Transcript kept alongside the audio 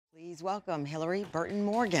Please welcome Hilarie Burton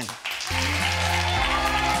Morgan. Thank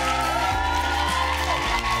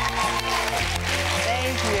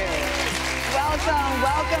you.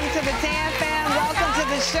 Welcome to the Tan Fam. Welcome to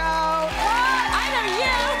the show. I know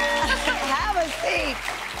you. Have a seat.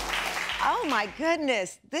 Oh my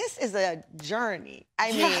goodness, this is a journey.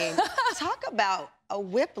 I mean, talk about a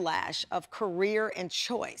whiplash of career and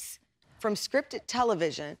choice, from scripted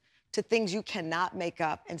television to things you cannot make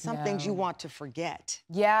up and some things you want to forget.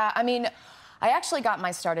 Yeah, I mean, I actually got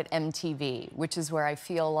my start at MTV, which is where I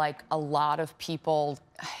feel like a lot of people,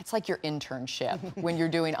 it's like your internship when you're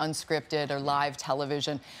doing unscripted or live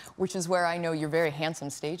television, which is where I know you're very handsome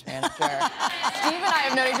stage manager. Steve and I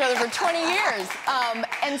have known each other for 20 years.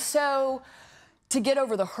 And so to get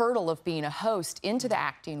over the hurdle of being a host into the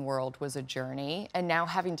acting world was a journey, and now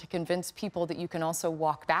having to convince people that you can also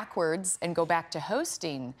walk backwards and go back to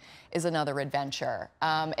hosting is another adventure.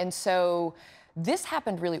 And so this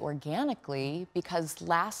happened really organically because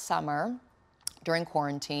last summer, during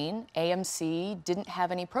quarantine, AMC didn't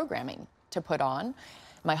have any programming to put on.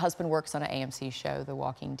 My husband works on an AMC show, The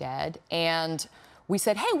Walking Dead, and we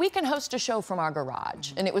said, hey, we can host a show from our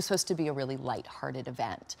garage. And it was supposed to be a really lighthearted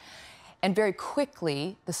event. And very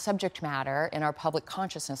quickly, the subject matter in our public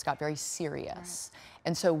consciousness got very serious.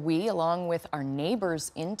 And so we, along with our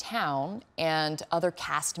neighbors in town and other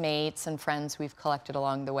castmates and friends we've collected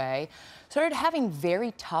along the way, started having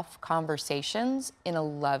very tough conversations in a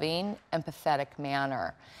loving, empathetic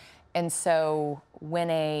manner. And so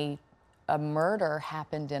when a murder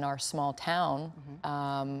happened in our small town,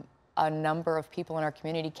 a number of people in our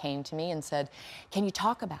community came to me and said, can you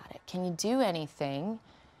talk about it? Can you do anything?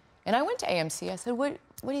 And I went to AMC, I said, what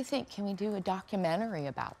do you think? Can we do a documentary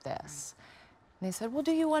about this? And they said, we'll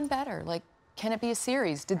do you one better. Like, can it be a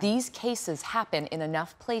series? Do these cases happen in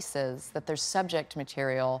enough places that there's subject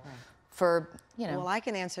material for, you know? Well, I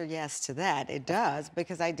can answer yes to that. It does,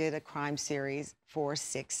 because I did a crime series for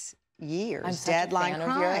 6 years. I'm such Deadline a fan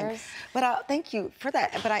Crime. of yours. But thank you for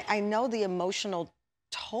that. But I know the emotional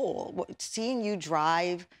toll. Seeing you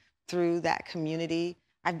drive through that community,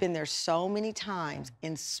 I've been there so many times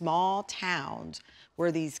in small towns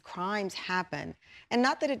where these crimes happen. And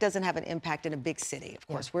not that it doesn't have an impact in a big city, of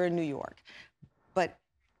course, we're in New York. But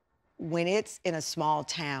when it's in a small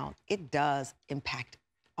town, it does impact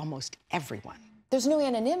almost everyone. There's no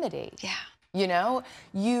anonymity. Yeah. You know,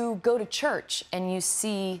 you go to church and you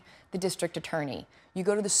see the district attorney. You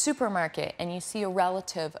go to the supermarket and you see a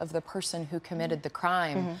relative of the person who committed the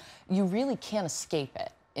crime. You really can't escape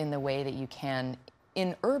it in the way that you can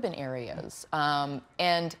in urban areas.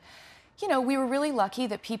 And, you know, we were really lucky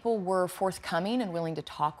that people were forthcoming and willing to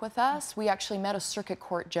talk with us. We actually met a circuit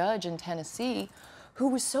court judge in Tennessee who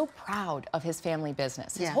was so proud of his family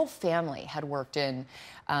business. His whole family had worked in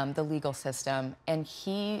the legal system, and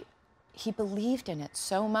he believed in it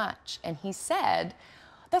so much. And he said,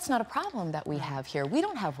 that's not a problem that we have here. We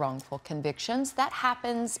don't have wrongful convictions. That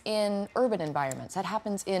happens in urban environments. That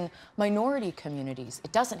happens in minority communities.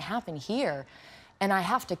 It doesn't happen here. And I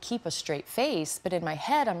have to keep a straight face, but in my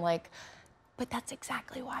head, I'm like, but that's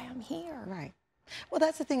exactly why I'm here. Right. Well,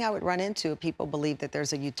 that's the thing I would run into. People believe that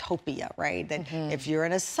there's a utopia, right? That if you're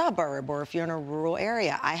in a suburb or if you're in a rural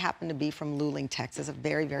area, I happen to be from Luling, Texas, a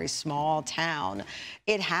very, very small town.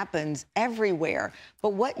 It happens everywhere.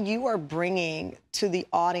 But what you are bringing to the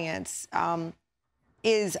audience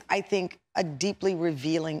is, I think, a deeply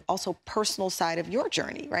revealing, also personal side of your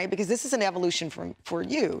journey, right? Because this is an evolution for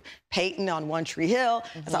you. Peyton on One Tree Hill,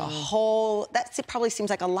 that's a whole, that probably seems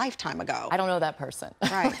like a lifetime ago. I don't know that person.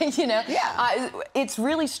 Right. You know? Yeah. It's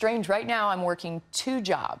really strange. Right now, I'm working 2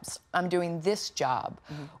 jobs. I'm doing this job,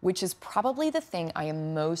 which is probably the thing I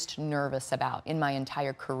am most nervous about in my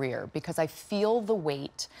entire career, because I feel the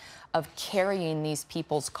weight of carrying these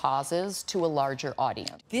people's causes to a larger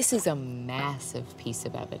audience. This is a massive piece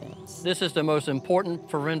of evidence. This is the most important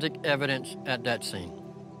forensic evidence at that scene.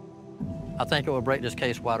 I think it will break this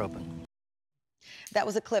case wide open. That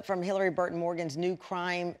was a clip from Hilarie Burton Morgan's new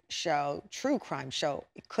crime show, true crime show,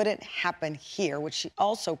 It Couldn't Happen Here, which she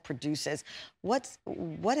also produces. What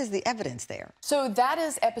is the evidence there? So that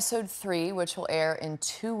is episode 3, which will air in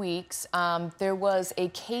 2 weeks. There was a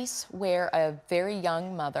case where a very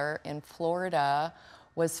young mother in Florida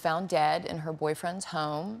was found dead in her boyfriend's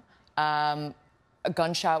home. A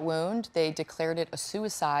gunshot wound. They declared it a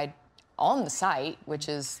suicide on the site, which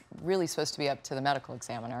is really supposed to be up to the medical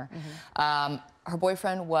examiner. Her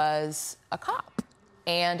boyfriend was a cop,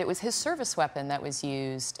 and it was his service weapon that was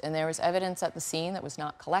used, and there was evidence at the scene that was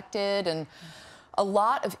not collected, and a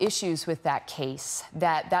lot of issues with that case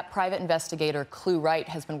that private investigator, Clue Wright,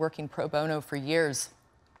 has been working pro bono for years.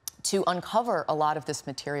 to uncover a lot of this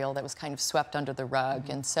material that was kind of swept under the rug.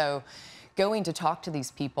 And so going to talk to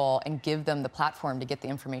these people and give them the platform to get the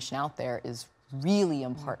information out there is really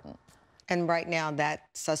important. And right now, that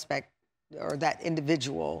suspect or that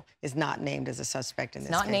individual is not named as a suspect in this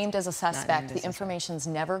case. Not named as a suspect. The information's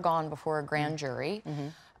never gone before a grand jury.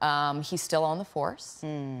 He's still on the force.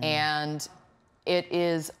 And it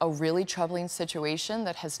is a really troubling situation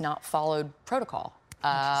that has not followed protocol.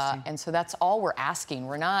 And so that's all we're asking.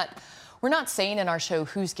 We're not saying in our show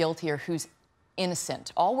who's guilty or who's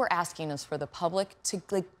innocent. All we're asking is for the public to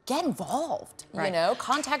get involved. You know,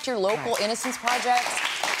 contact your local innocence projects.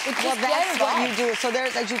 Well, that's what you do. So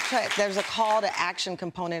there's a call to action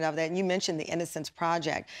component of that. And you mentioned the Innocence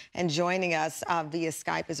Project. And joining us via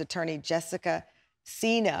Skype is attorney Jessica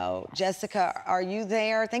Cino. Jessica, are you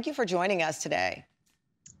there? Thank you for joining us today.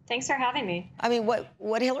 Thanks for having me. I mean, what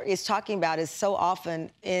Hilarie is talking about is so often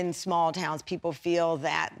in small towns, people feel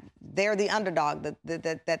that they're the underdog,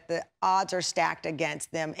 that the odds are stacked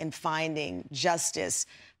against them in finding justice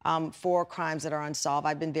for crimes that are unsolved.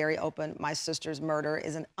 I've been very open. My sister's murder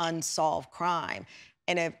is an unsolved crime.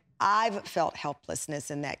 And if I've felt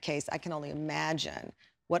helplessness in that case, I can only imagine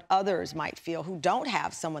what others might feel who don't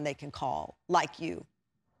have someone they can call like you.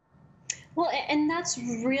 Well, and that's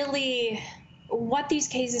really what these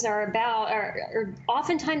cases are about, are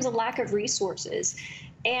oftentimes a lack of resources.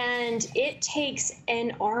 And it takes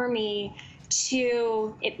an army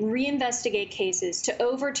to reinvestigate cases, to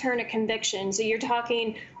overturn a conviction. So you're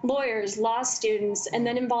talking lawyers, law students, and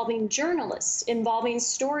then involving journalists, involving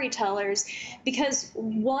storytellers, because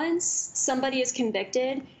once somebody is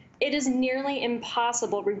convicted, it is nearly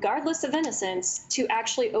impossible, regardless of innocence, to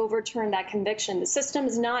actually overturn that conviction. The system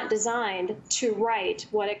is not designed to right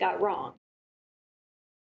what it got wrong.